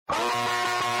Say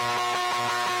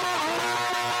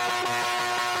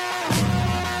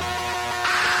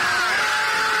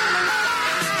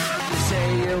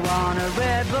you want a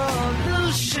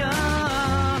revolution,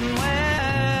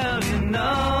 well, you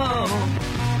know,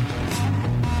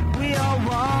 we all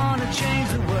want to change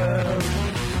the world.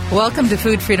 Welcome to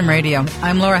Food Freedom Radio.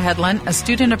 I'm Laura Hedlund, a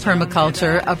student of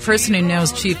permaculture, a person who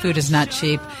knows cheap food is not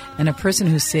cheap, and a person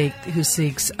who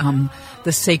seeks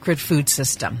the sacred food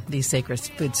system, the sacred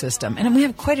food system. And we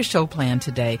have quite a show planned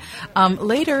today.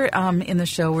 Later in the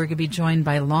show, we're going to be joined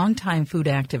by longtime food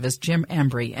activist Jim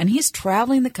Embry, and he's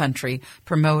traveling the country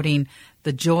promoting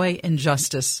the joy and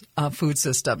justice food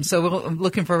system. So I'm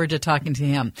looking forward to talking to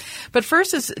him. But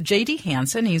first is J.D.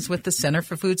 Hanson. He's with the Center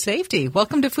for Food Safety.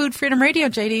 Welcome to Food Freedom Radio,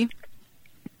 J.D.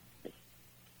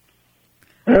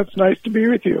 It's nice to be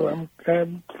with you.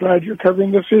 I'm glad you're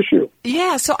covering this issue.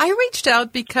 Yeah, so I reached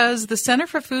out because the Center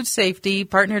for Food Safety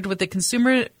partnered with the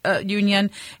Consumer Union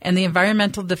and the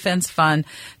Environmental Defense Fund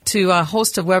to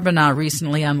host a webinar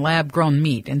recently on lab-grown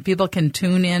meat. And people can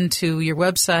tune in to your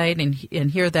website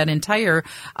and hear that entire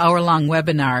hour-long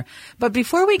webinar. But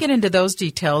before we get into those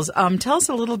details, tell us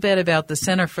a little bit about the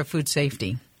Center for Food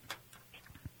Safety.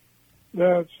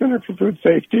 The Center for Food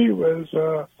Safety was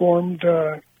formed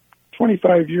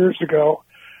 25 years ago,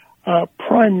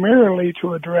 primarily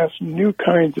to address new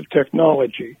kinds of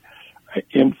technology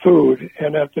in food.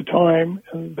 And at the time,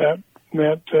 that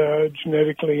meant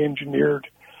genetically engineered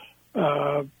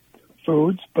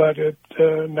foods, but it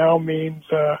now means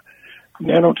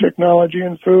nanotechnology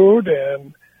in food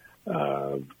and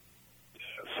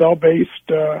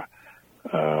cell-based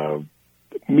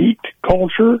meat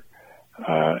culture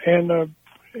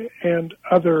and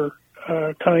other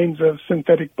kinds of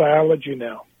synthetic biology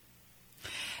now.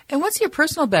 And what's your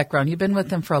personal background? You've been with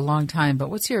them for a long time, but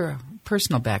what's your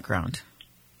personal background?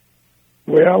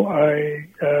 Well, I,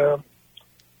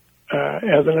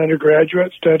 as an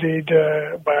undergraduate, studied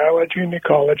biology and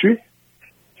ecology,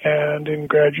 and in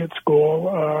graduate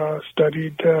school,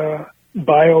 studied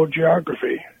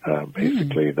biogeography,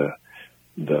 basically the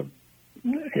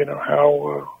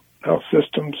how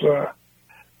systems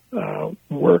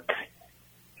work.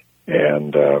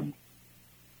 And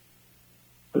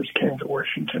first came to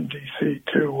Washington, D.C.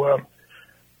 to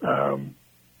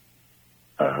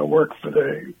work for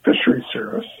the Fisheries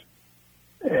Service.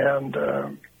 And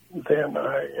then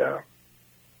I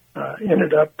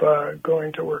ended up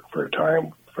going to work for a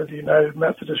time for the United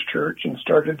Methodist Church and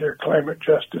started their climate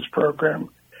justice program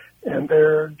and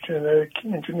their genetic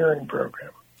engineering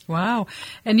program. Wow.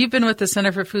 And you've been with the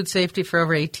Center for Food Safety for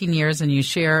over 18 years, and you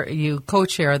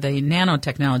co-chair the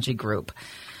nanotechnology group.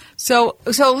 So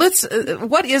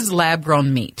what is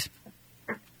lab-grown meat?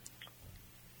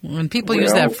 When people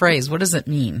use that phrase, what does it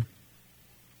mean?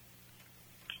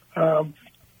 For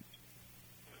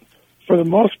the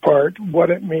most part, what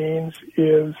it means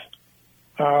is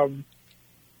some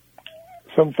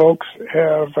folks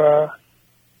have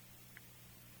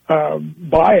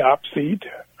biopsied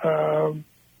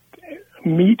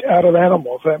meat out of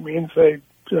animals. That means they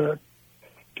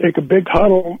take a big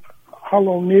hollow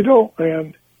needle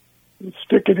and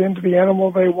stick it into the animal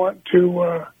they want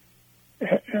to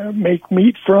make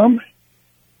meat from.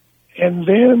 And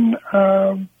then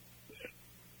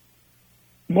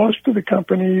most of the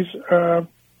companies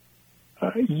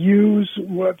use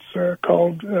what's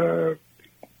called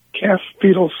calf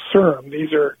fetal serum.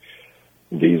 These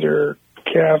are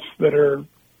calves that are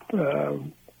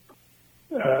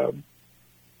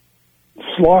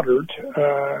slaughtered,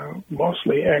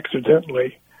 mostly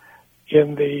accidentally,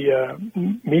 in the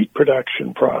meat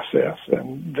production process,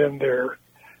 and then their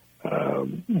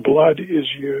blood is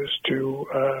used to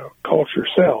culture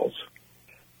cells.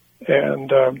 And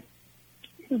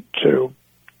to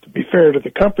be fair to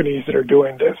the companies that are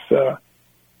doing this,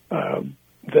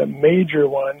 the major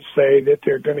ones say that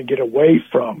they're going to get away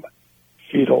from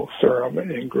fetal serum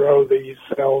and grow these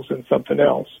cells in something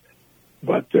else,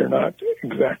 but they're not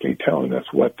exactly telling us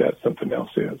what that something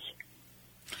else is.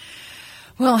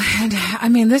 Well, and I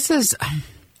mean,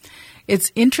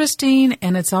 it's interesting,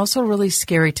 and it's also really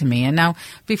scary to me. And now,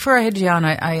 before I had you on,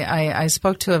 I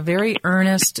spoke to a very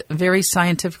earnest, very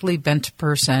scientifically bent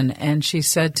person, and she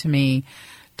said to me,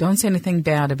 don't say anything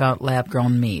bad about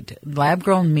lab-grown meat.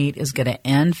 Lab-grown meat is going to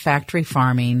end factory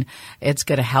farming. It's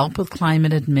going to help with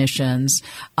climate emissions,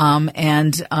 and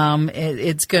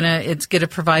it's going to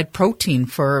provide protein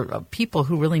for people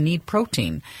who really need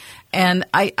protein. And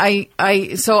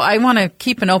so I want to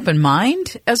keep an open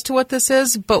mind as to what this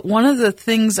is. But one of the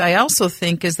things I also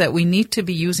think is that we need to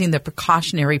be using the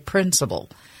precautionary principle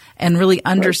and really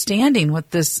understanding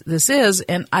what this is.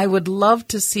 And I would love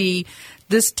to see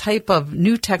this type of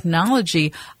new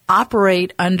technology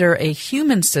operate under a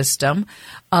human system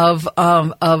of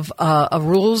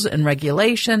rules and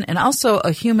regulation, and also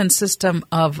a human system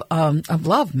of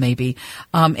love, maybe,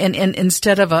 and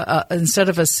instead of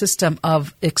a system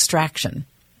of extraction?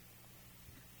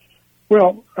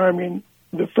 Well, I mean,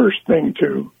 the first thing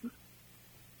to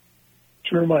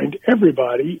remind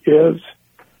everybody is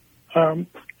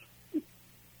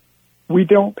we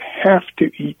don't have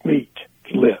to eat meat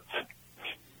to live.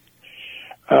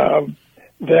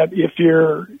 That if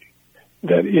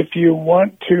you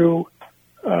want to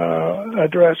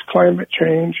address climate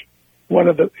change,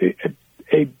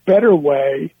 a better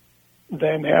way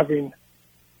than having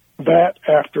vat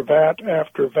after vat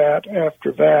after vat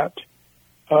after vat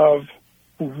of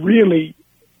really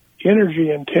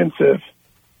energy intensive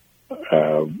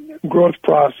growth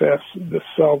process the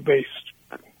cell-based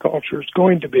culture is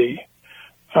going to be,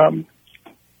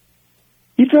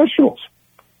 eat vegetables.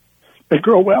 They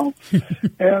grow well,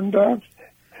 and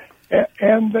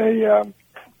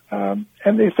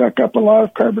they suck up a lot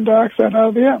of carbon dioxide out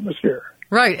of the atmosphere.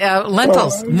 Right,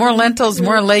 lentils,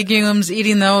 more legumes,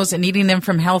 eating those and eating them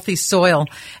from healthy soil.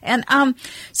 And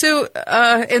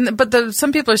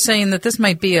some people are saying that this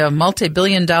might be a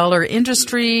multi-billion-dollar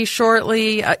industry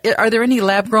shortly. Are there any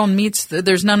lab-grown meats?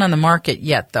 There's none on the market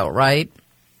yet, though, right?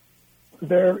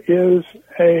 There is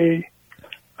a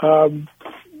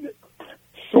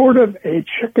sort of a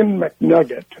chicken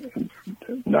McNugget,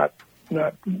 not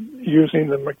using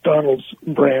the McDonald's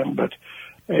brand, but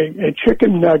a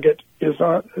chicken nugget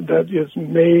that is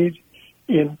made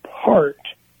in part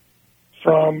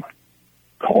from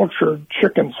cultured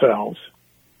chicken cells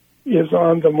is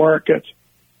on the market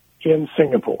in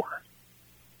Singapore.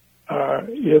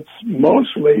 It's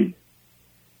mostly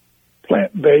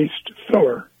plant-based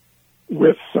filler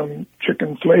with some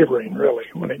chicken flavoring, really,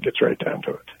 when it gets right down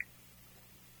to it.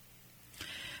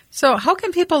 So how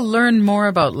can people learn more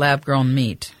about lab-grown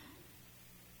meat?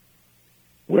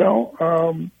 Well,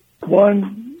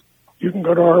 one, you can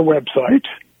go to our website,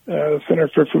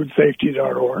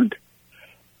 centerforfoodsafety.org.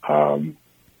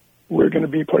 We're going to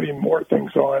be putting more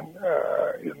things on,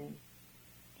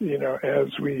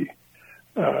 as we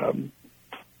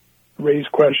raise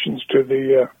questions to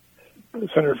the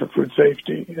Center for Food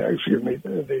Safety,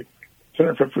 the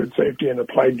Center for Food Safety and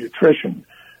Applied Nutrition.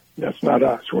 That's not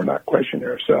us. We're not questioning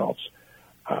ourselves.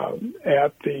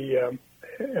 At the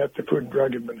Food and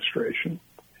Drug Administration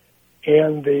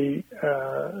and the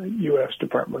U.S.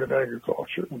 Department of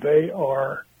Agriculture, they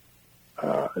are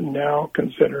now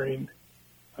considering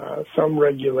some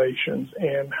regulations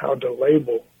and how to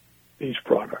label these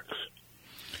products.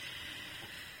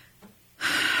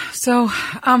 So,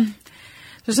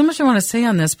 there's so much I want to say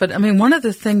on this, but I mean, one of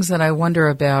the things that I wonder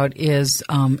about is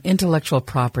intellectual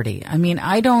property. I mean,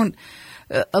 a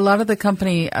lot of the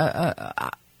company,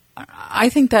 I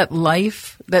think that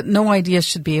no idea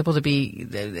should be able to be.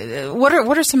 What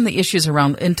are some of the issues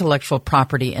around intellectual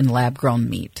property and lab-grown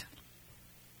meat?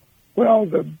 Well,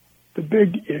 the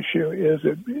big issue is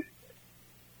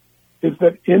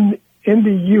that in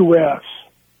the U.S.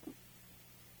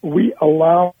 we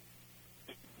allow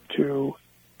to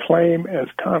claim as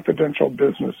confidential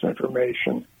business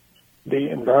information the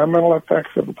environmental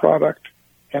effects of the product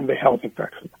and the health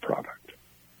effects of the product.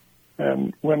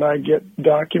 And when I get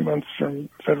documents from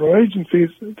federal agencies,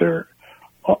 they're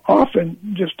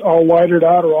often just all whited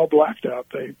out or all blacked out.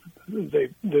 They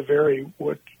vary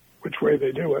which way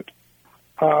they do it.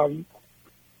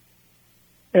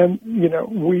 And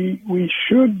we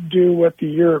should do what the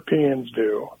Europeans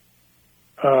do.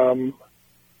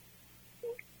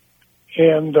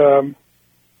 And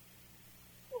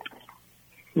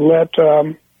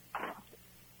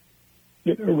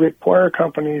require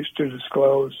companies to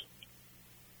disclose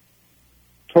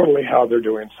totally how they're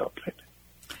doing something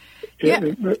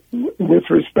with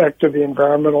respect to the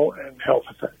environmental and health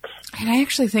effects. And I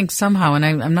actually think somehow, and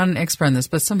I'm not an expert on this,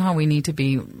 but somehow we need to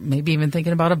be maybe even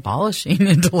thinking about abolishing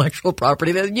intellectual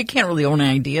property. You can't really own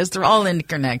ideas; they're all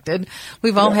interconnected.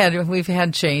 We've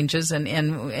had changes,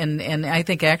 and I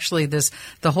think actually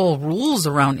the whole rules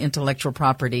around intellectual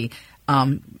property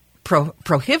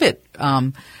prohibit.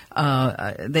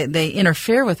 They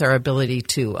interfere with our ability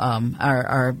to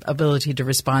our ability to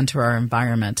respond to our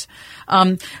environment.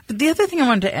 But the other thing I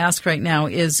wanted to ask right now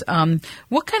is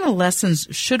what kind of lessons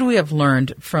should we have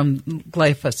learned from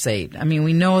glyphosate? I mean,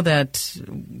 we know that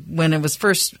when it was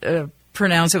first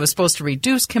pronounced, it was supposed to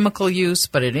reduce chemical use,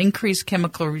 but it increased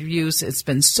chemical use. It's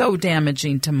been so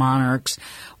damaging to monarchs.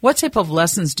 What type of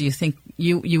lessons do you think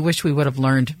you wish we would have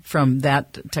learned from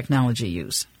that technology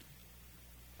use?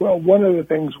 Well, one of the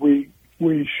things we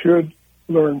should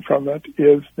learned from it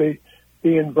is the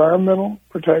Environmental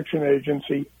Protection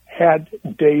Agency had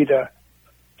data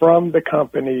from the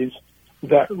companies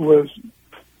that was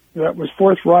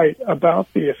forthright about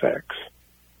the effects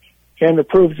and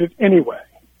approved it anyway.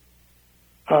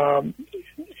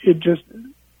 It just,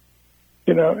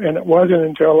 and it wasn't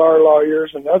until our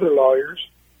lawyers and other lawyers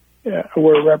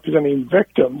were representing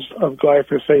victims of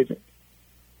glyphosate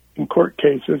in court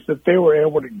cases that they were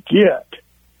able to get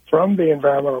from the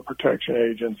Environmental Protection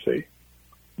Agency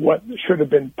what should have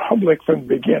been public from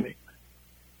the beginning,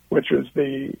 which was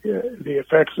the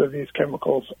effects of these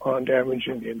chemicals on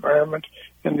damaging the environment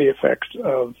and the effects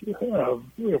of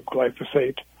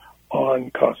glyphosate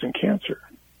on causing cancer.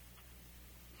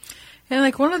 And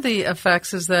like one of the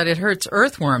effects is that it hurts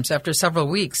earthworms. After several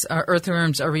weeks,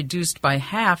 earthworms are reduced by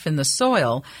half in the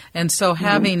soil. And so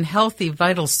having healthy,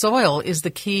 vital soil is the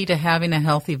key to having a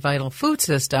healthy, vital food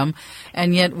system.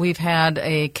 And yet we've had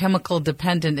a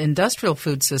chemical-dependent industrial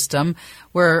food system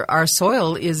where our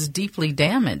soil is deeply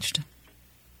damaged.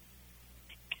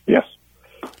 Yes.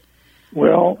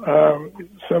 Well,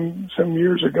 some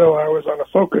years ago, I was on a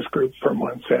focus group for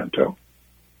Monsanto.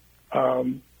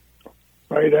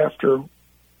 Right after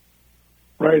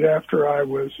I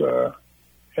was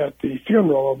at the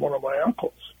funeral of one of my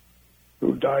uncles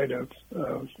who died of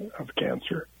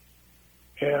cancer,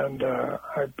 and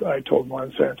I told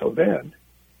Monsanto then,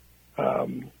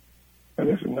 and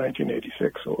this is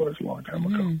 1986, so it was a long time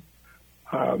ago.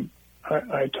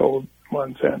 I told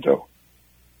Monsanto,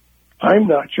 I'm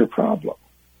not your problem.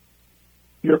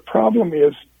 Your problem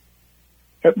is,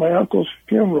 at my uncle's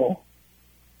funeral,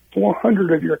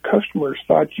 400 of your customers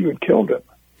thought you had killed him.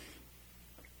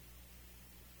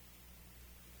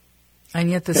 And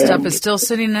yet the stuff is still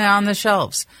sitting there on the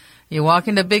shelves. You walk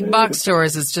into big box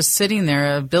stores, it's just sitting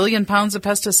there. 1 billion pounds of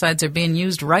pesticides are being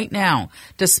used right now,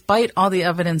 despite all the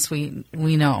evidence we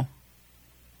know.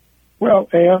 Well,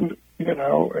 and,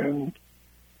 in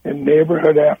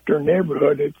neighborhood after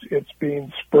neighborhood, it's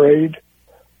being sprayed,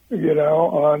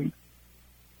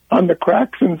 on the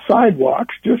cracks in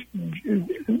sidewalks just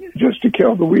to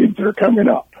kill the weeds that are coming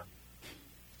up.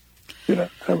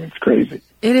 It's crazy.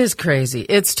 It is crazy.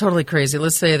 It's totally crazy.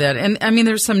 Let's say that. And I mean,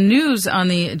 there's some news on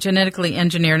the genetically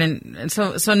engineered, and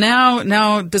so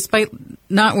now, despite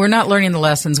we're not learning the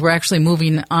lessons, we're actually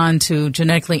moving on to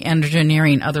genetically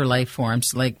engineering other life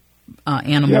forms like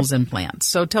animals and plants.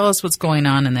 So tell us what's going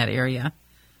on in that area.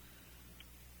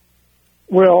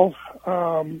 Well,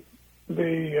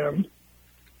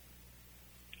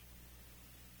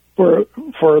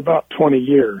 for about 20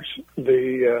 years,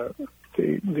 the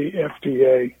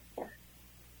FDA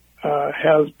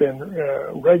has been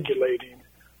regulating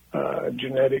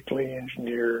genetically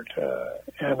engineered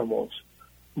animals,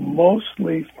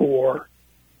 mostly for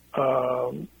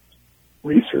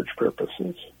research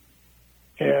purposes.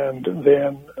 And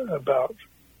then about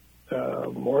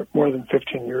more than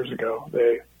 15 years ago,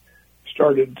 they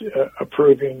started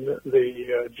approving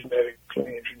the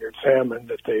genetically engineered salmon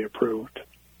that they approved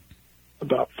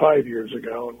about 5 years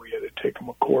ago, and we had to take them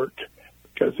to court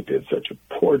because it did such a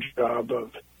poor job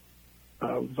of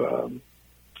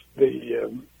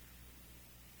the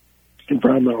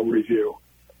environmental review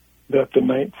that the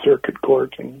Ninth Circuit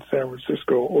Court in San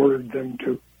Francisco ordered them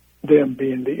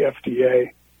being the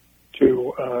FDA,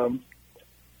 to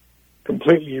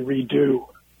completely redo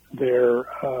their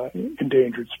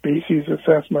endangered species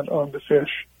assessment on the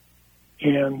fish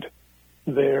and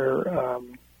their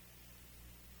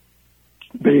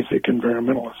basic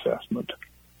environmental assessment.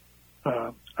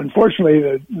 Unfortunately,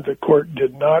 the court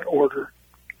did not order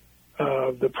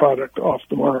the product off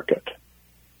the market.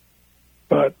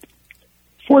 But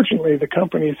fortunately, the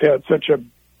company's had such a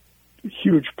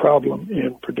huge problem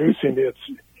in producing its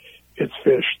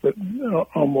fish that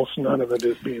almost none of it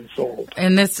is being sold.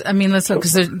 And that's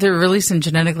because they're releasing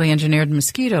genetically engineered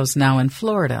mosquitoes now in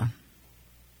Florida.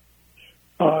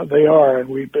 They are, and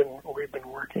we've been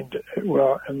working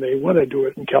and they want to do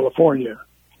it in California,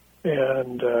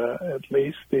 and at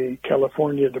least the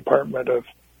California Department of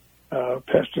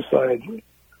Pesticide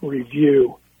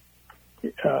Review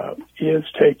is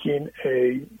taking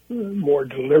a more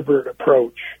deliberate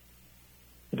approach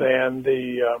than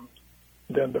the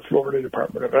Florida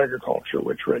Department of Agriculture,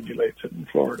 which regulates it in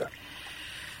Florida.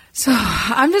 So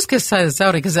I'm just going to say this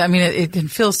out because, it can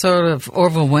feel sort of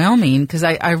overwhelming because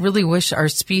I really wish our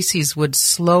species would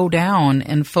slow down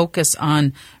and focus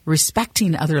on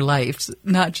respecting other lives,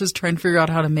 not just trying to figure out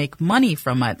how to make money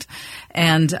from it.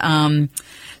 And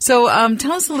so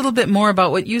tell us a little bit more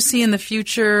about what you see in the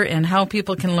future and how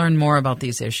people can learn more about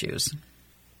these issues.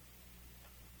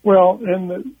 Well,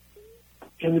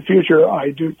 in the future, I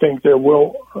do think there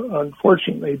will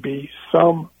unfortunately be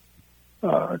some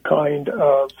kind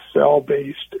of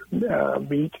cell-based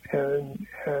meat and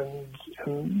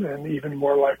even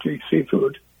more likely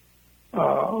seafood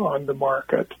on the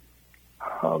market.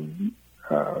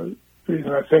 The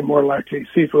reason I say more likely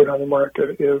seafood on the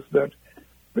market is that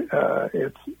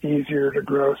it's easier to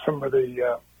grow some of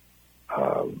the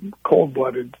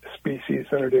cold-blooded species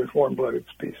than it is warm-blooded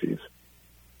species.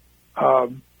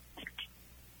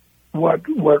 What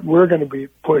we're going to be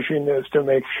pushing is to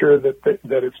make sure that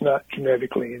it's not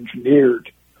genetically engineered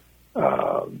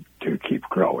to keep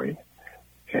growing,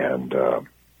 and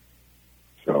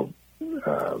so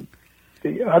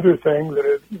the other thing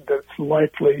that's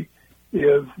likely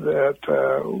is that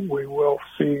we will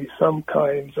see some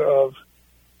kinds of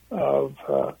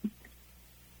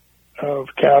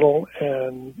cattle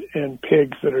and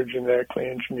pigs that are genetically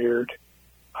engineered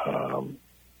on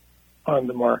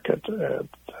the market.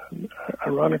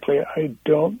 Ironically, I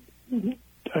don't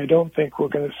think we're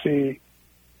going to see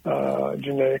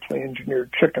genetically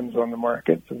engineered chickens on the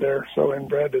market. They're so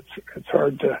inbred; it's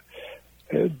hard to.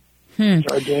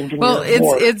 Well,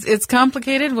 it's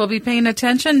complicated. We'll be paying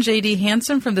attention. J.D.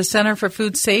 Hanson from the Center for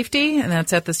Food Safety, and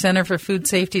that's at the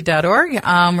centerforfoodsafety.org. We're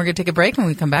going to take a break. When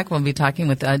we come back, we'll be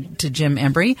talking to Jim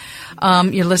Embry.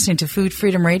 You're listening to Food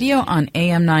Freedom Radio on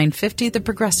AM 950, the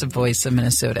progressive voice of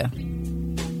Minnesota.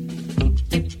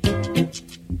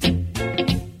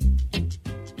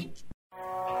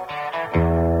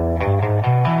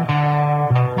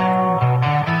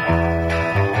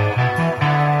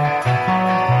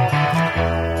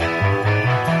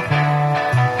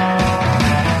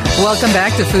 Welcome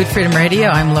back to Food Freedom Radio.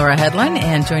 I'm Laura Hedlund,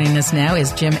 and joining us now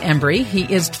is Jim Embry. He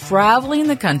is traveling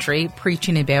the country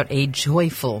preaching about a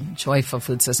joyful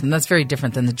food system. That's very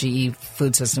different than the GE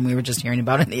food system we were just hearing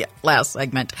about in the last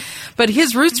segment. But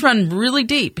his roots run really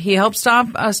deep. He helped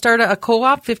start a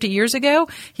co-op 50 years ago.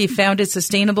 He founded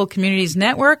Sustainable Communities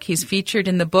Network. He's featured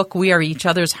in the book We Are Each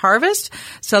Other's Harvest,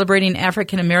 celebrating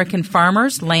African-American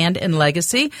farmers, land, and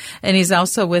legacy. And he's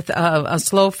also with a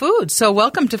Slow Food. So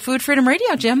welcome to Food Freedom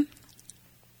Radio, Jim.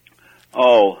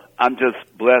 Oh, I'm just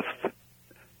blessed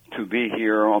to be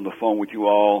here on the phone with you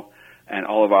all and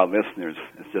all of our listeners.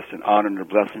 It's just an honor and a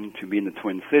blessing to be in the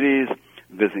Twin Cities,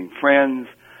 visiting friends,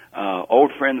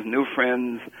 old friends, new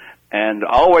friends, and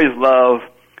I always love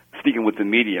speaking with the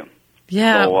media.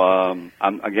 Yeah. So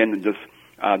I'm again just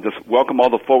welcome all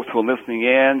the folks who are listening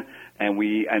in, and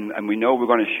we know we're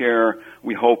going to share.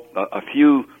 We hope a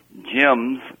few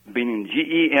gems, meaning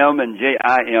GEM and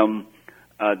JIM.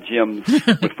 Gems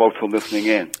with folks who are listening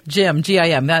in. Jim,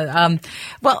 GIM. Yes.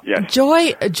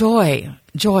 Joy,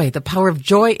 the power of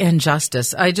joy and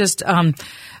justice. I just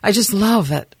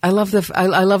love it. I love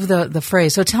the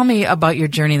phrase. So tell me about your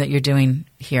journey that you're doing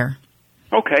here.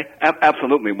 Okay,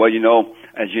 absolutely. Well,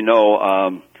 as you know,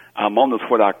 I'm on this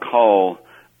what I call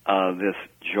this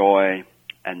joy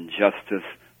and justice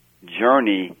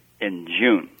journey in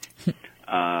June.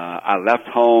 I left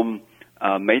home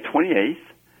May 28th.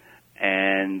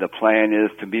 And the plan is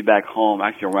to be back home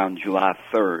actually around July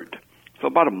 3rd. So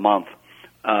about a month.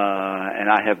 And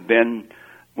I have been,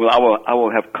 I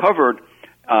will have covered,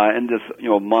 in this,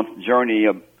 month journey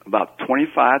of about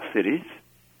 25 cities,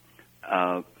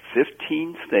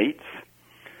 15 states,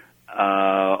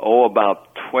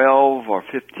 about 12 or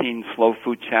 15 slow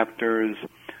food chapters,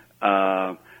 8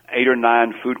 or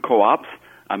 9 food co-ops.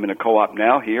 I'm in a co-op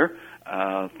now here.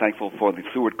 Thankful for the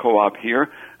Seward Co-op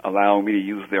here, allowing me to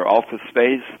use their office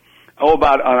space.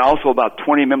 Also about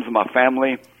 20 members of my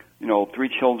family, 3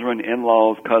 children,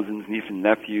 in-laws, cousins, niece and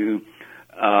nephew,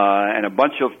 and a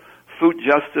bunch of food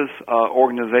justice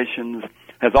organizations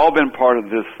has all been part of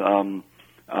this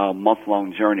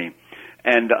month-long journey.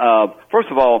 And first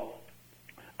of all,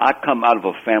 I come out of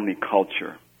a family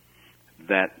culture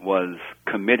that was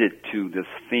committed to this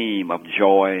theme of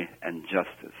joy and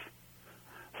justice.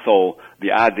 So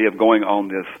the idea of going on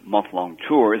this month-long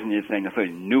tour isn't anything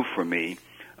necessarily new for me.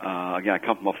 Again, I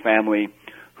come from a family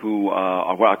who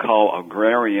are what I call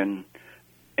agrarian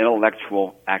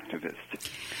intellectual activists.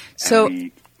 So,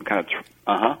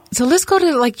 So let's go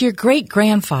to your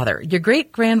great-grandfather. Your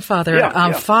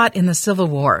great-grandfather fought in the Civil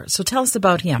War. So tell us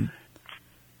about him.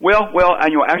 Well,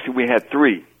 actually we had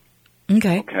 3.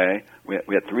 Okay. Okay. We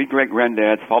had 3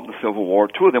 great-granddads fought in the Civil War.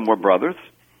 2 of them were brothers.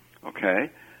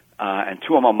 Okay. And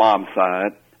 2 on my mom's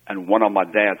side and 1 on my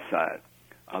dad's side.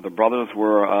 The brothers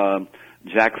were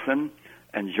Jackson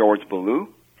and George Ballou,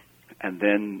 and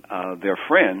then their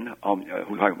friend on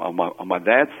my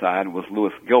dad's side was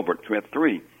Lewis Gilbert. So we had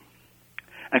 3.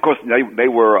 And of course, they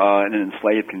were in an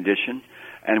enslaved condition.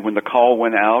 And when the call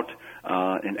went out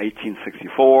in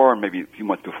 1864, maybe a few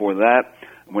months before that,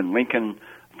 when Lincoln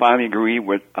finally agreed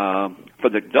with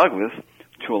Frederick Douglass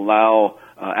to allow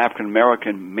African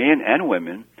American men and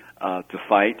women to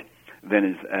fight.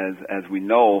 Then, as we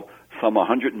know, some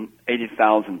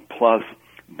 180,000 plus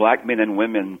black men and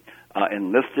women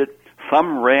enlisted.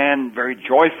 Some ran very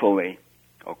joyfully,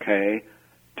 okay,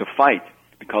 to fight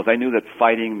because they knew that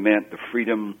fighting meant the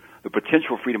freedom, the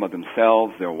potential freedom of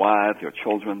themselves, their wives, their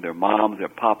children, their moms, their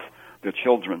pops, their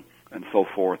children, and so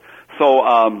forth. So,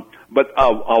 but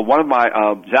one of my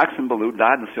Jackson Ballou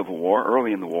died in the Civil War,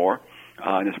 early in the war,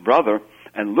 and his brother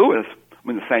and Lewis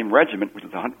were in the same regiment, which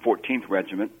is the 114th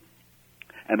Regiment,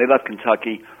 and they left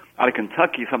Kentucky. Out of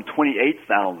Kentucky, some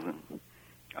 28,000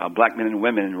 black men and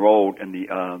women enrolled in the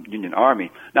Union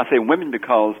Army. Now, I say women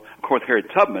because, of course,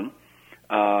 Harriet Tubman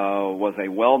was a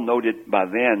well-noted by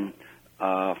then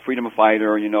freedom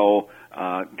fighter.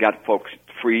 Got folks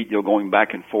freed, going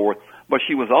back and forth. But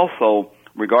she was also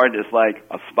regarded as like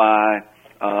a spy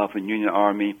for the Union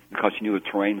Army because she knew the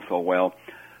terrain so well.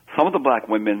 Some of the black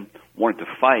women wanted to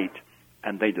fight,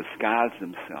 and they disguised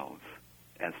themselves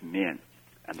as men.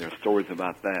 And there are stories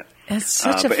about that. It's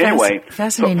such a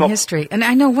fascinating so, history. And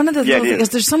I know one of the little things,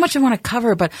 there's so much I want to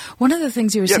cover, but one of the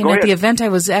things you were saying at the event I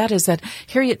was at is that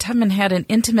Harriet Tubman had an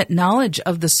intimate knowledge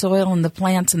of the soil and the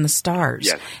plants and the stars.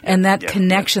 Yes, and that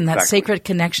connection, that exactly. sacred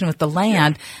connection with the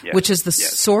land, which is the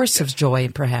source of joy,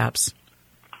 perhaps.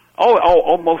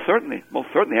 Oh, most certainly. Most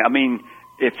certainly. I mean,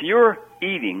 if you're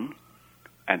eating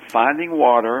and finding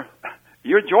water,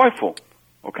 you're joyful,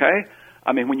 okay?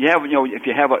 I mean, when you have,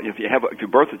 if you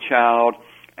birth a child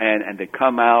and they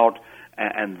come out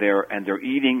and they're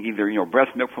eating either,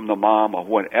 breast milk from the mom or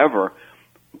whatever,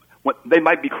 they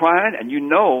might be crying and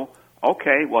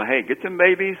okay, well, hey, get them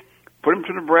babies, put them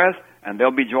to the breast and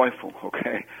they'll be joyful,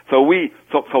 okay? So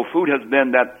food has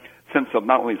been that sense of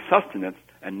not only sustenance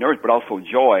and nourishment, but also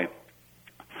joy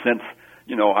since,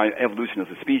 our evolution as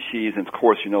a species and of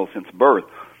course, since birth.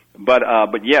 But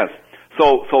yes.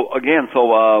 So two of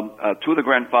the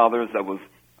grandfathers, that was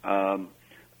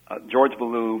George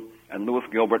Ballou and Lewis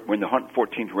Gilbert, were in the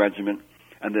 114th Regiment,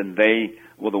 and then they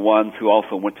were the ones who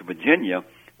also went to Virginia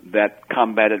that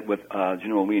combated with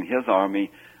General Lee and his army,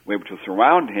 were able to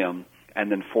surround him and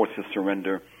then force his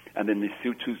surrender. And then these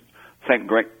two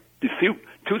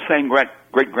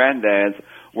great-granddads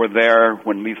were there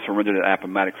when Lee surrendered at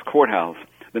Appomattox Courthouse.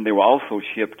 Then they were also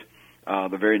shipped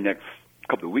the very next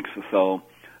couple of weeks or so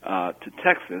to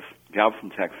Texas, Galveston,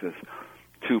 Texas,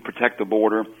 to protect the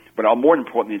border, but more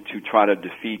importantly, to try to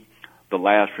defeat the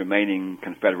last remaining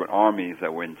Confederate armies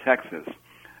that were in Texas.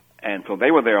 And so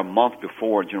they were there a month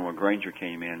before General Granger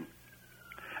came in.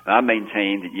 And I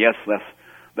maintained that, yes,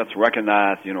 let's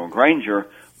recognize General Granger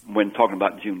when talking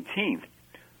about Juneteenth,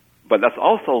 but let's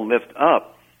also lift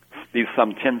up these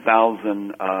some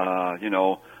 10,000,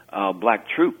 black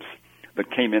troops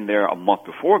that came in there a month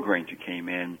before Granger came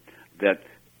in that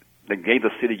gave the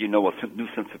city, a new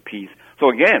sense of peace. So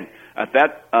again, at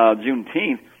that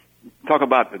Juneteenth, talk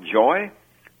about the joy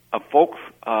of folks,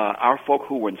 our folk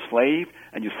who were enslaved,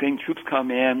 and you're seeing troops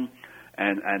come in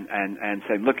and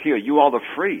say, look here, you all are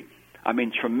free. I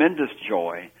mean, tremendous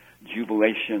joy,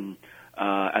 jubilation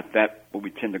at that, what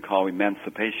we tend to call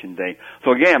Emancipation Day.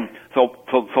 So again, so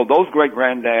those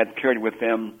great-granddads carried with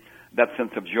them that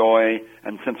sense of joy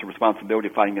and sense of responsibility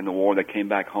fighting in the war. That came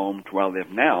back home to where I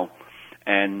live now.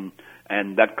 And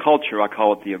that culture, I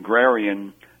call it the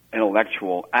agrarian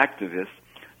intellectual activist,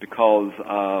 because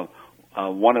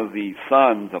one of the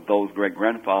sons of those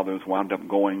great-grandfathers wound up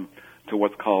going to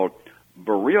what's called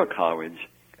Berea College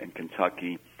in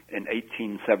Kentucky in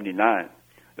 1879.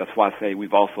 That's why I say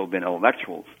we've also been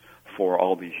intellectuals for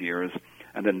all these years.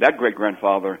 And then that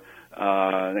great-grandfather,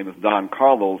 his name was Don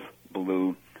Carlos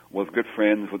Ballou, was good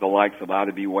friends with the likes of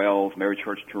Ida B. Wells, Mary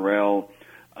Church Terrell,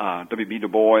 W.B. Du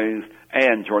Bois,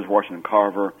 and George Washington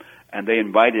Carver, and they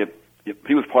invited,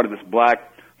 he was part of this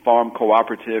black farm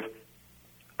cooperative,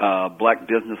 black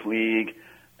business league,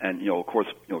 and, of course,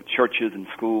 churches and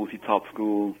schools, he taught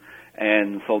schools,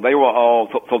 and so they were all,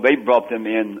 so they brought them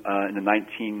in the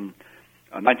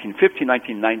 1915,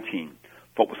 1919,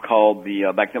 what was called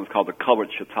back then it was called the Colored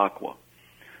Chautauqua.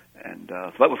 And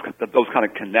so that was those kind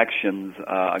of connections,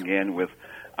 again, with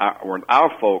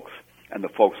our folks and the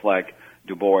folks like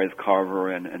Du Bois,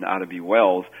 Carver, and Ida B.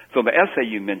 Wells. So the essay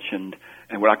you mentioned,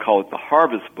 and what I call it the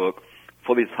Harvest Book,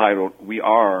 fully titled, We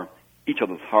Are Each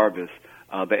Other's Harvest,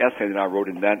 the essay that I wrote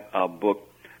in that book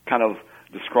kind of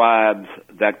describes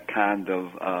that kind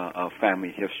of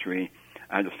family history.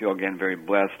 I just feel, again, very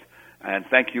blessed. And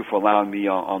thank you for allowing me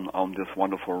on this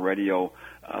wonderful radio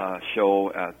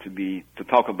show to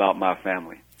talk about my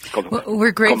family. Well,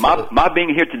 we're grateful. My being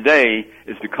here today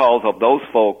is because of those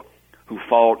folk who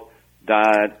fought,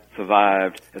 died,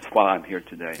 survived. That's why I'm here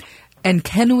today. And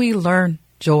can we learn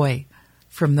joy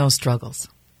from those struggles?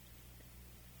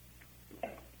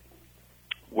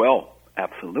 Well,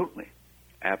 absolutely.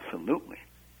 Absolutely.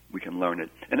 We can learn it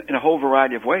in a whole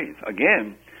variety of ways.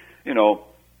 Again,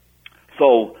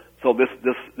 so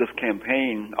this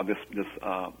campaign of this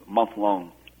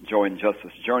month-long Joy and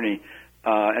Justice journey,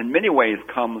 in many ways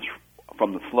comes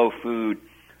from the slow food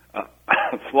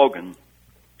slogan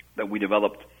that we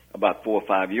developed about 4 or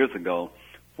 5 years ago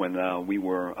when we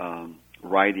were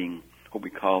writing what we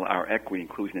call our Equity,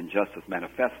 Inclusion, and Justice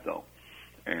Manifesto.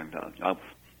 And I was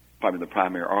probably the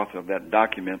primary author of that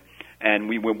document. And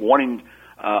we were wanting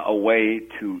a way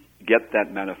to get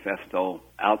that manifesto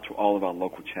out to all of our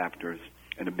local chapters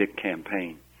in a big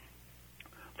campaign.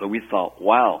 So we thought,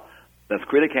 wow, let's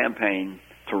create a campaign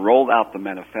to roll out the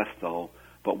manifesto,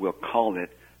 but we'll call it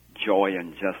Joy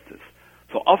and Justice.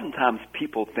 So oftentimes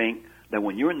people think that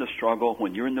when you're in the struggle,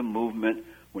 when you're in the movement,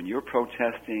 when you're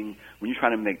protesting, when you're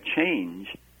trying to make change,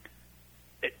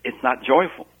 it's not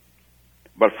joyful.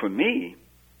 But for me,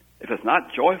 if it's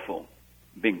not joyful,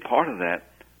 being part of that,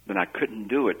 then I couldn't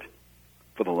do it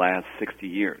for the last 60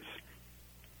 years.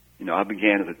 I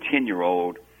began as a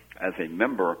 10-year-old as a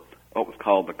member of what was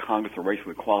called the Congress of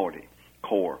Racial Equality,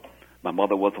 CORE. My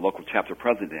mother was the local chapter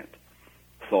president.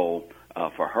 So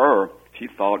for her, she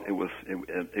thought it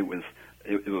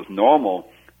was normal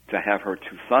to have her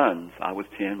two sons. I was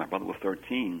 10, my brother was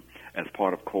 13, as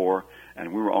part of CORE,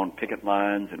 and we were on picket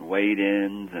lines and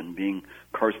weigh-ins and being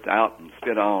cursed out and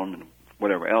spit on and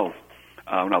whatever else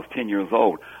when I was 10 years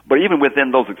old. But even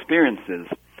within those experiences,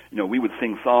 we would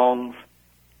sing songs,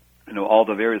 all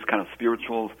the various kind of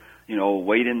spirituals,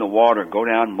 wade in the water, go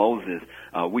down Moses,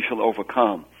 we shall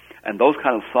overcome. And those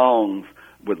kind of songs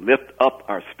would lift up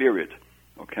our spirit,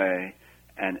 okay,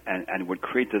 and would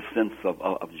create this sense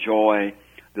of joy,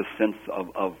 this sense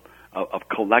of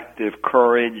collective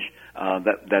courage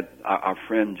that our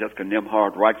friend Jessica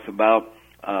Nimhard writes about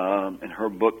in her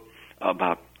book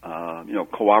about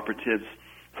cooperatives.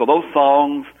 So those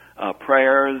songs,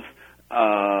 prayers,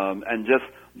 and just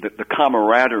the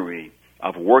camaraderie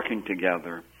of working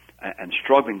together and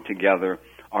struggling together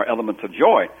are elements of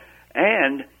joy.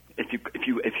 And if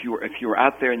you're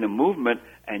out there in the movement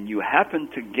and you happen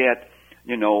to get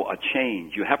a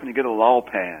change, you happen to get a law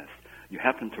passed, you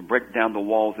happen to break down the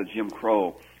walls of Jim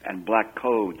Crow and black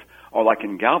codes, or like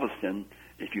in Galveston,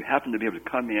 if you happen to be able to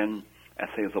come in, as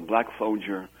say as a black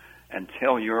soldier, and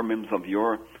tell your members of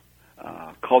your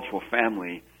cultural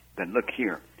family that, look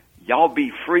here, y'all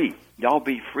be free. Y'all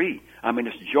be free. I mean,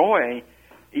 it's joy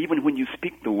even when you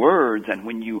speak the words and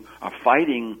when you are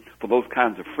fighting for those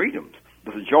kinds of freedoms.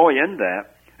 There's a joy in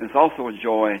that, and it's also a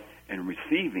joy in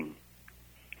receiving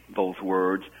those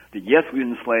words that, yes, we've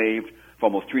been enslaved for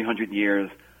almost 300 years,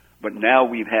 but now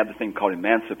we've had this thing called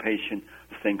emancipation,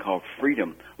 this thing called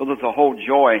freedom. Well, there's a whole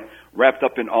joy wrapped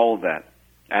up in all of that.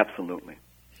 Absolutely.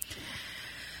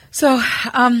 So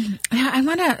I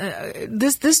want to.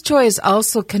 This joy is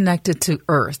also connected to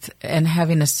earth and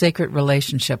having a sacred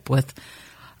relationship with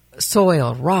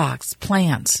soil, rocks,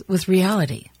 plants, with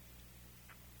reality.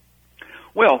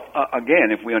 Well,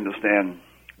 again, if we understand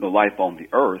the life on the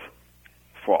earth,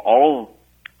 for all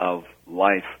of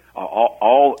life,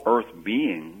 all earth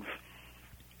beings,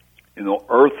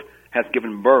 earth has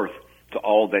given birth to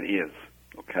all that is.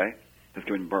 Okay, has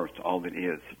given birth to all that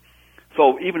is.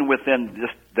 So even within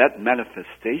just that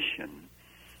manifestation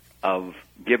of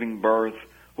giving birth,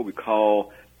 what we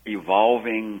call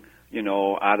evolving,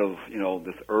 out of,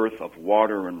 this earth of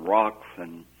water and rocks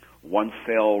and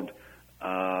one-celled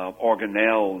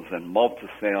organelles and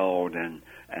multicelled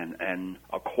and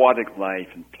aquatic life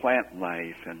and plant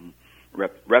life and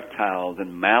reptiles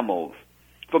and mammals.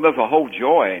 So there's a whole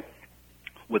joy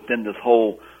within this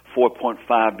whole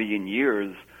 4.5 billion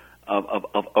years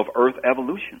of Earth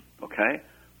evolution, okay?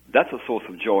 That's a source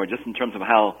of joy, just in terms of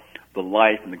how the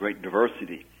life and the great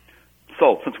diversity.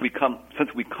 So since we come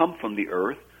from the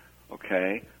earth,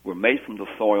 okay, we're made from the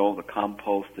soil, the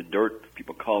compost, the dirt,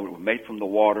 people call it. We're made from the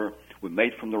water. We're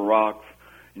made from the rocks.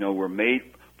 We're made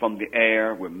from the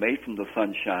air. We're made from the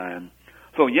sunshine.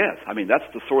 So yes, I mean, that's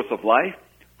the source of life,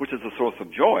 which is the source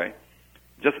of joy,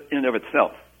 just in and of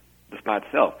itself, just by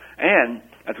itself. And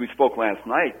as we spoke last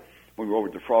night, when we were over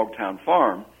at the Frogtown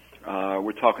Farm,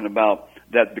 we're talking about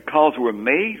that because we're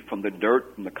made from the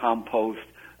dirt, from the compost,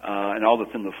 and all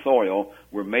that's in the soil,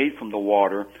 we're made from the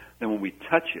water, then when we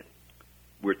touch it,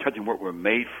 we're touching what we're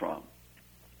made from.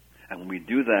 And when we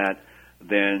do that,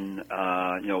 then,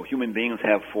 human beings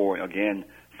have for, again,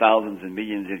 thousands and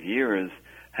millions of years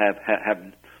have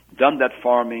done that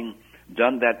farming,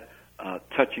 done that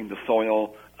touching the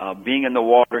soil, being in the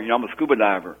water. You know, I'm a scuba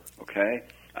diver, okay,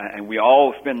 and we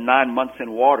all spend 9 months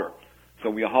in water, so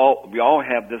we all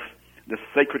have this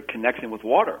sacred connection with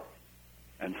water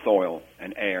and soil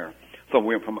and air. So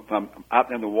we're from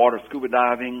out in the water scuba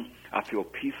diving. I feel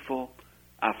peaceful.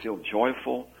 I feel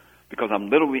joyful because I'm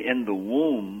literally in the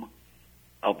womb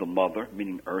of the mother,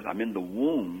 meaning earth. I'm in the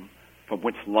womb from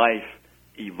which life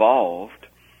evolved.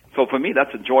 So for me,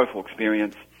 that's a joyful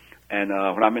experience. And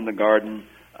when I'm in the garden,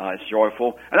 it's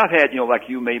joyful. And I've had, like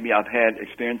you maybe, I've had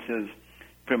experiences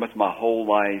pretty much my whole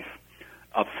life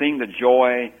of seeing the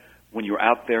joy when you're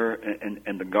out there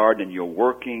in the garden and you're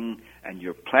working and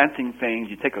you're planting things.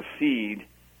 You take a seed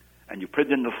and you put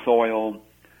it in the soil,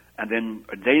 and then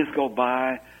days go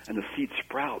by and the seed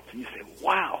sprouts, and you say,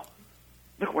 wow,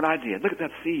 look what I did. Look at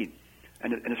that seed.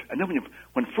 And then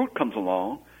when fruit comes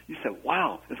along, you say,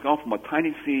 wow, it's gone from a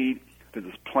tiny seed to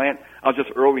this plant. I was just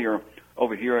earlier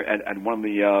over here at one of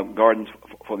the gardens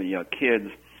for the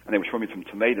kids, and they were showing me some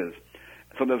tomatoes.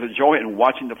 So there's a joy in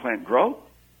watching the plant grow,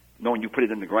 knowing you put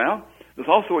it in the ground. There's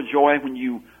also a joy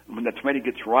when the tomato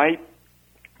gets ripe,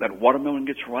 that watermelon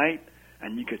gets ripe,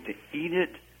 and you get to eat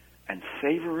it and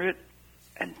savor it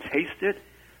and taste it.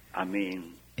 I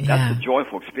mean, that's a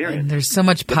joyful experience. And there's so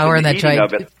much power in that joy.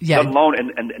 Of it, let alone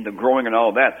in the growing and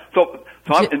all that. So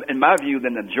in my view,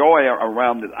 then the joy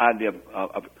around the idea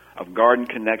of garden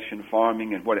connection,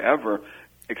 farming, and whatever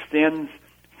extends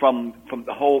from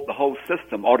the whole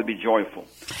system ought to be joyful.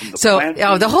 So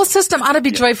the whole system ought to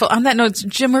be joyful. On that note,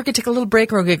 Jim, we're going to take a little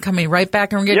break, and we're going to come right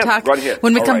back, and we're going to talk. Right ahead.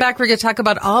 When we come back, we're going to talk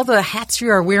about all the hats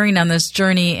you are wearing on this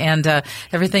journey, and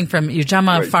everything from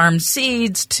Ujamaa Farm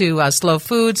Seeds to Slow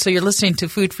Food. So you're listening to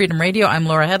Food Freedom Radio. I'm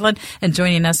Laura Hedlund, and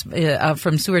joining us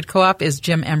from Seward Co-op is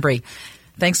Jim Embry.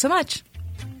 Thanks so much.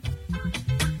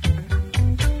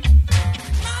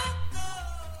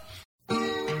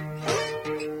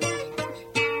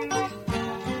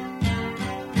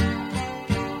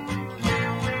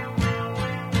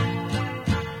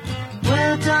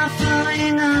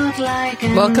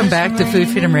 Welcome back to Food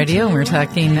Freedom Radio. We're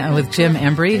talking with Jim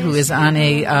Embry, who is on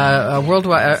a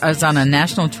worldwide, is on a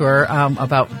national tour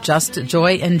about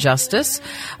joy and justice,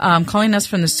 calling us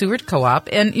from the Seward Co-op.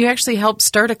 And you actually helped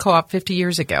start a co-op 50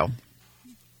 years ago.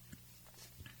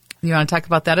 You want to talk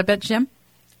about that a bit, Jim?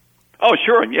 Oh,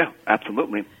 sure. Yeah,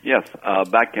 absolutely. Yes.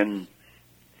 Back in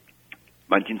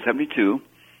 1972,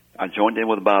 I joined in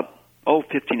with about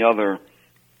 15 other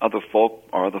folk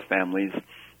or other families.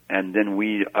 And then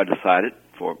we decided,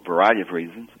 for a variety of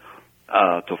reasons,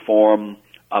 to form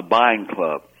a buying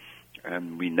club.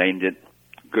 And we named it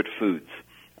Good Foods.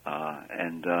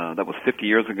 And that was 50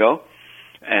 years ago.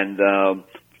 And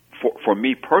for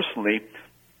me personally,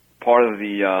 part of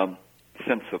the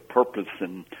sense of purpose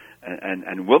and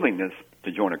willingness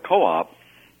to join a co-op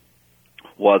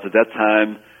was at that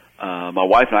time, my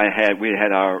wife and I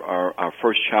had our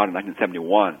first child in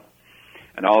 1971.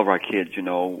 And all of our kids,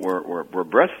 were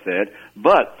breastfed.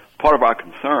 But part of our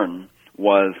concern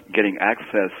was getting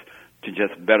access to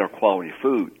just better quality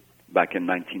food back in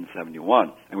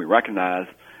 1971. And we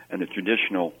recognized in the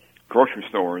traditional grocery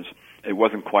stores, it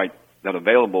wasn't quite that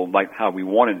available like how we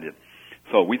wanted it.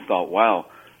 So we thought, wow,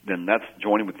 then that's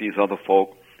joining with these other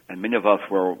folk. And many of us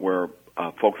were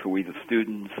folks who were either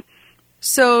students.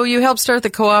 So you helped start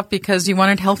the co-op because you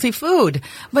wanted healthy food.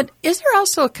 But is there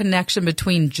also a connection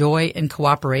between joy and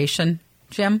cooperation,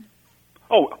 Jim?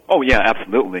 Oh yeah,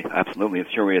 absolutely. Absolutely, it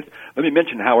sure is. Let me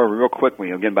mention, however, real quickly,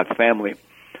 again, about family.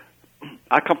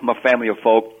 I come from a family of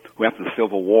folk who, after the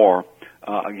Civil War,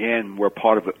 again, were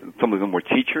part of it. Some of them were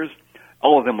teachers.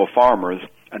 All of them were farmers.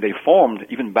 And they formed,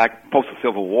 even back post the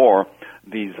Civil War,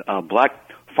 these black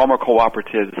farmer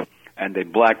cooperatives and the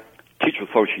black teacher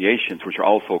associations, which are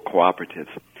also cooperatives.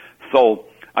 So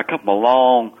I come from a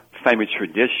long family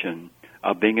tradition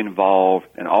of being involved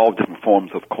in all different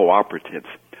forms of cooperatives.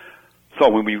 So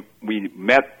when we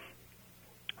met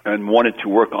and wanted to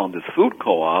work on this food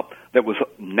co-op, that was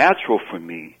natural for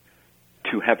me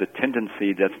to have the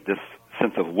tendency, that's this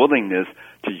sense of willingness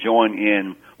to join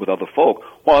in with other folk.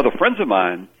 While other friends of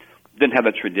mine didn't have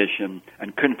that tradition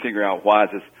and couldn't figure out why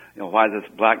is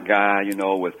this black guy,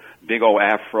 with big old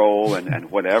afro and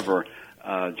whatever,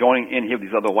 joining in here with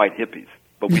these other white hippies.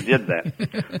 But we did that.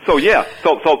 So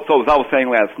as I was saying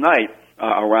last night,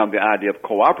 around the idea of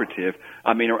cooperative,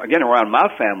 I mean, again, around my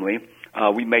family,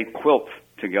 we made quilts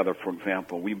together, for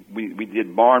example. We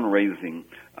did barn raising.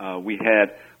 We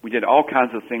did all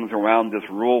kinds of things around this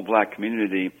rural black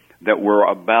community that were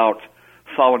about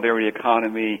solidarity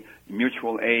economy,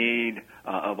 mutual aid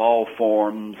of all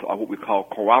forms, or what we call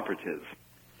cooperatives.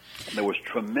 There was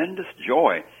tremendous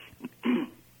joy.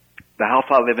 The house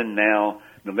I live in now,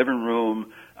 the living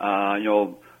room,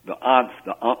 the aunts,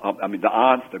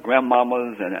 the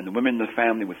grandmamas, and the women in the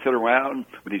family would sit around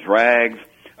with these rags,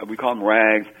 we call them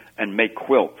rags, and make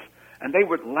quilts. And they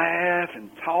would laugh and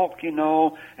talk,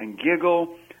 and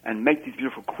giggle and make these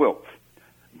beautiful quilts.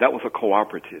 That was a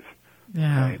cooperative.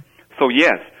 Yeah. Right? So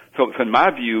yes, so in my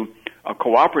view, a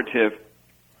cooperative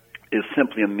is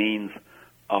simply a means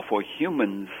for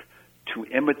humans to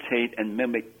imitate and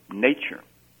mimic nature,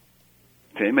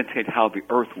 to imitate how the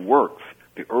earth works.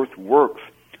 The earth works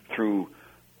through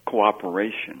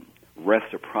cooperation,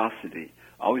 reciprocity.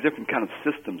 All these different kind of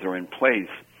systems are in place,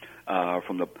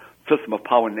 from the system of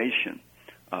pollination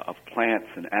of plants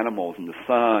and animals and the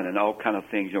sun and all kind of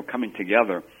things, coming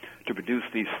together to produce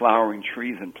these flowering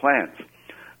trees and plants.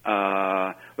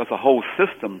 That's a whole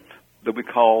system that we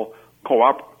call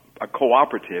a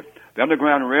cooperative. The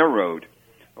Underground Railroad,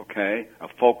 okay,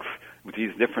 folks with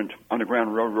these different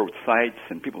Underground Railroad sites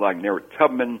and people like Merritt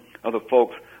Tubman, other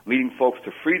folks leading folks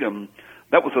to freedom,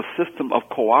 that was a system of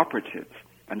cooperatives.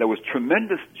 And there was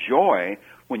tremendous joy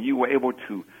when you were able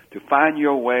to find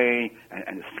your way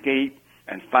and escape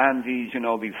and find these,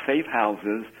 these safe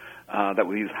houses, that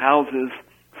were these houses,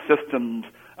 systems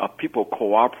of people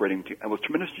cooperating. There was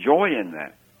tremendous joy in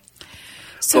that.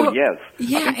 So yes,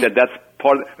 yeah, I think that's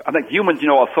part of I think humans,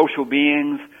 are social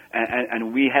beings,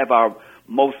 and we have our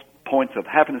most points of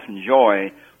happiness and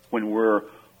joy when we're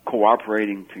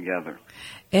cooperating together.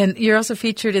 And you're also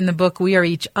featured in the book We Are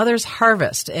Each Other's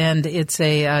Harvest, and it's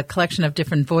a collection of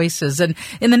different voices. And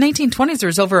in the 1920s, there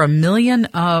was over 1 million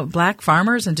black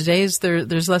farmers, and today's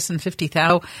there's less than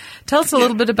 50,000. Tell us a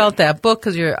little bit about that book,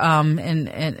 because you're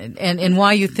and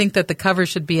why you think that the cover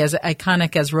should be as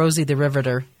iconic as Rosie the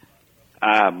Riveter.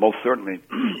 Most certainly,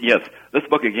 yes. This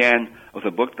book again was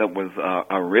a book that was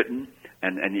written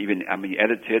and even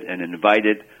edited and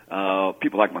invited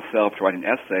people like myself to write an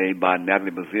essay by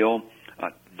Natalie Bazile,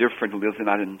 dear friend who lives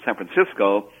out in San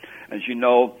Francisco. As you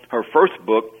know, her first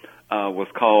book was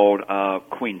called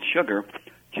Queen Sugar.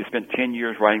 She spent 10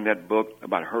 years writing that book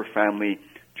about her family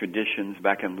traditions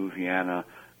back in Louisiana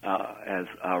as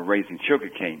raising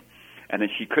sugarcane. And then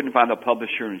she couldn't find a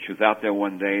publisher, and she was out there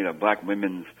one day at a black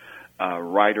women's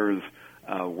writers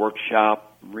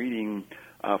workshop, reading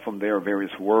from their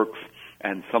various works.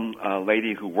 And some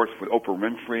lady who works with Oprah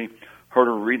Winfrey heard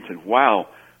her read and said, "Wow,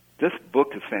 this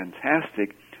book is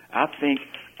fantastic. I think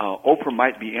Oprah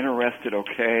might be interested,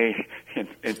 okay,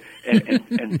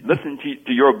 in listening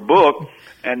to your book."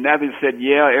 And Natalie said,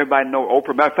 "Yeah, everybody know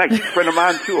Oprah. Matter of fact, she's a friend of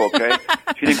mine too, okay."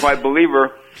 She didn't quite believe her.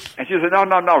 And she said,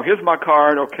 No, here's my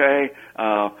card, okay.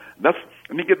 Let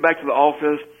me get back to the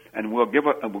office, and we'll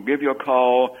give you a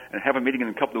call and have a meeting in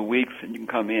a couple of weeks, and you can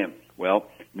come in. Well,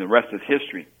 the rest is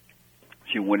history.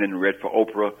 She went in and read for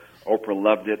Oprah. Oprah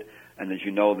loved it. And as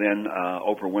you know, then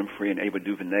Oprah Winfrey and Ava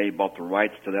DuVernay bought the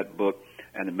rights to that book,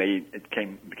 and it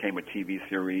became a TV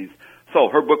series. So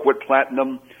her book went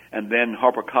platinum, and then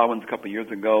HarperCollins a couple of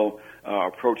years ago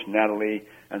approached Natalie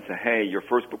and said, "Hey, your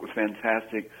first book was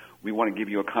fantastic. We want to give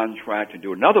you a contract to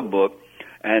do another book."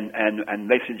 And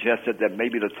they suggested that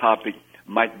maybe the topic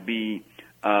might be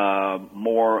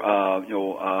more,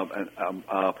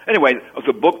 anyway, it was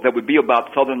a book that would be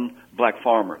about Southern black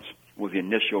farmers was the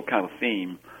initial kind of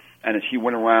theme. And as she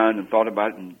went around and thought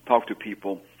about it and talked to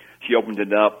people, she opened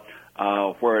it up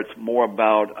where it's more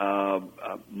about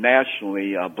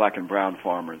nationally black and brown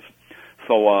farmers.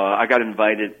 So I got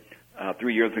invited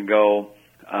 3 years ago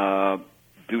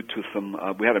due to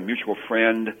we had a mutual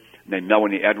friend named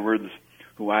Melanie Edwards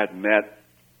who I had met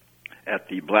at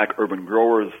the Black Urban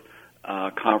Growers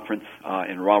conference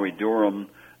in Raleigh-Durham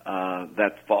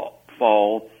that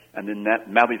fall. And then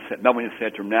Melanie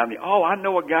said to Natalie, "Oh, I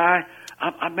know a guy.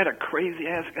 I met a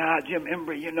crazy-ass guy, Jim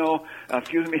Embry,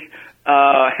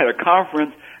 at a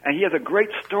conference, and he has a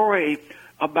great story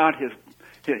about his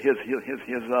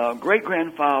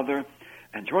great-grandfather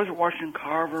and George Washington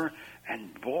Carver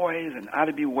and boys and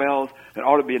Ida B. Wells that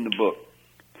ought to be in the book."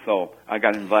 So I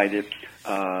got invited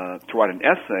to write an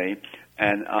essay,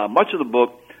 and much of the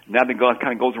book Natalie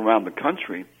kind of goes around the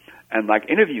country and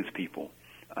interviews people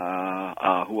who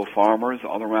are farmers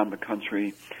all around the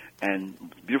country, and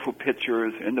beautiful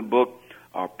pictures. In the book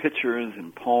are pictures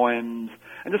and poems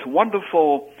and just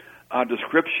wonderful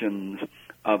descriptions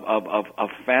of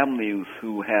families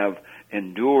who have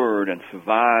endured and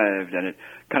survived, and it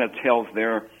kind of tells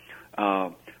their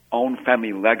own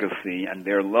family legacy and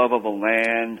their love of the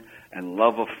land and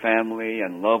love of family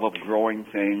and love of growing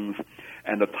things.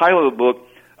 And the title of the book,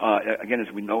 again,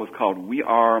 as we know, is called We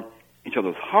Are Each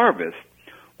Other's Harvest,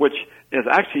 which is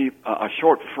actually a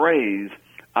short phrase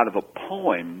out of a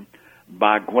poem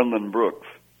by Gwendolyn Brooks,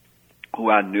 who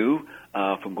I knew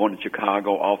from going to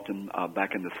Chicago often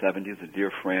back in the 70s, a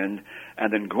dear friend.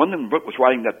 And then Gwendolyn Brooks was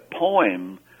writing that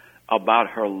poem about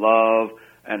her love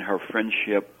and her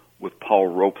friendship with Paul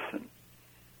Robeson.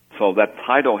 So that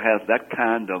title has that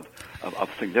kind of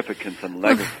significance and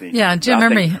legacy. Yeah, Jim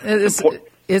Embry,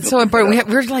 it's so important.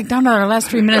 We're like down to our last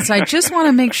 3 minutes. I just want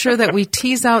to make sure that we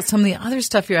tease out some of the other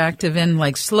stuff you're active in,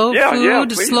 like slow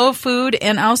food,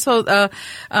 and also, am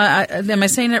I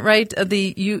saying it right?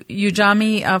 The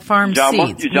Ujamaa farm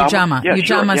seeds.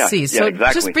 Ujamaa seeds. So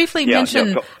exactly. Just briefly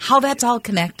mention how that's all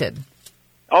connected.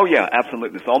 Oh, yeah,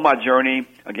 absolutely. So on my journey,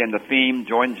 again, the theme,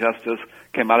 Joy and Justice,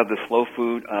 came out of the slow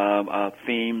food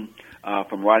theme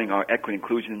from writing our Equity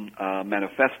Inclusion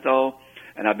Manifesto.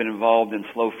 And I've been involved in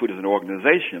slow food as an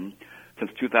organization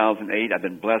since 2008. I've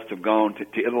been blessed to have gone to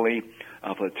Italy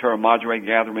for the Terra Madre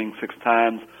gathering 6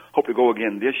 times. Hope to go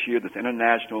again this year, this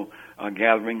international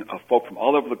gathering of folk from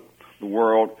all over the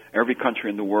world, every country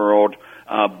in the world.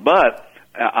 But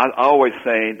I always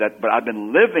say that, but I've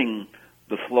been living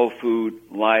the slow food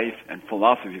life and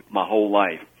philosophy my whole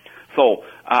life. So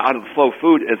out of the slow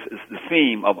food is the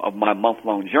theme of my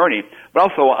month-long journey. But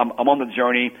also I'm on the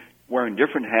journey wearing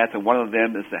different hats, and one of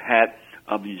them is the hat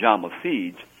of the Ujamaa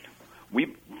Seeds.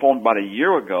 We formed about a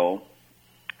year ago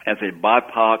as a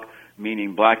BIPOC,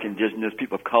 meaning Black, Indigenous,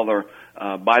 People of Color,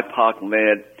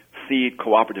 BIPOC-led seed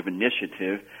cooperative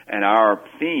initiative, and our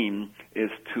theme is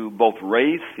to both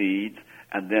raise seeds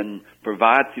and then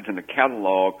provide seeds in a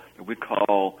catalog that we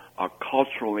call are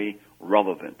culturally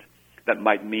relevant. That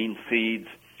might mean seeds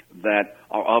that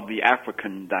are of the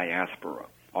African diaspora,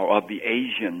 or of the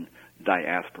Asian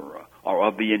diaspora, or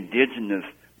of the indigenous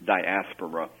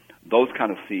diaspora, those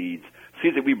kind of seeds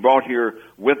that we brought here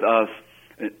with us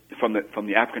from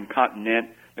the African continent,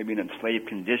 maybe in an enslaved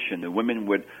condition. The women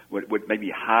would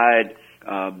maybe hide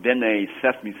bene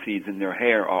sesame seeds in their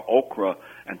hair, or okra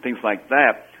and things like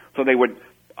that. So they would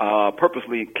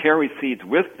purposely carry seeds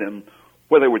with them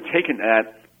where they were taken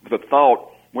at the thought,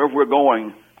 wherever we're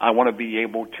going, I want to be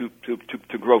able to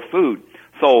grow food.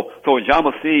 So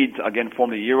Ujamaa Seeds, again,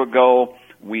 formed a year ago.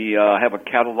 We have a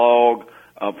catalog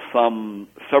of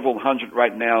several hundred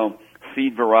right now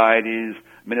seed varieties.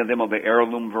 Many of them are the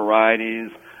heirloom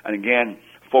varieties. And again,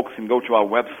 folks can go to our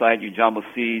website,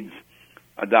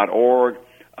 ujamaseeds.org,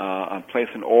 and place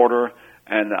an order.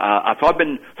 And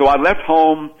so I left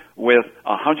home with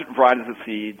 100 varieties of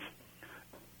seeds,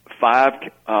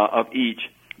 5 of each.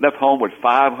 Left home with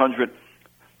 500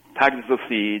 packages of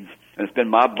seeds, and it's been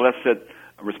my blessed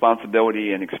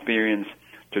responsibility and experience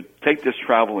to take this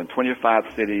travel in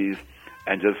 25 cities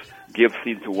and just give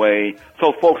seeds away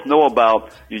so folks know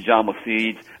about Ujamaa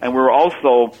Seeds. And we're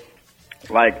also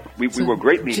we were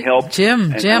greatly helped.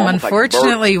 Jim,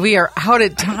 unfortunately, we are out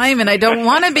of time, and I don't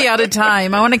want to be out of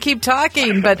time. I want to keep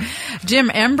talking. But Jim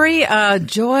Embry,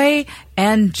 Joy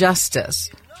and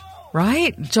Justice.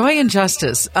 Right? Joy and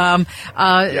Justice.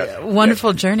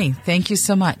 Wonderful journey. Thank you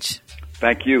so much.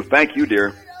 Thank you. Thank you,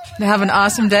 dear. Have an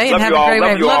awesome day and have a great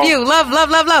day. Love you.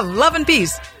 Love and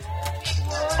peace.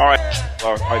 All right.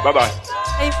 Bye-bye.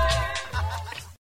 Bye.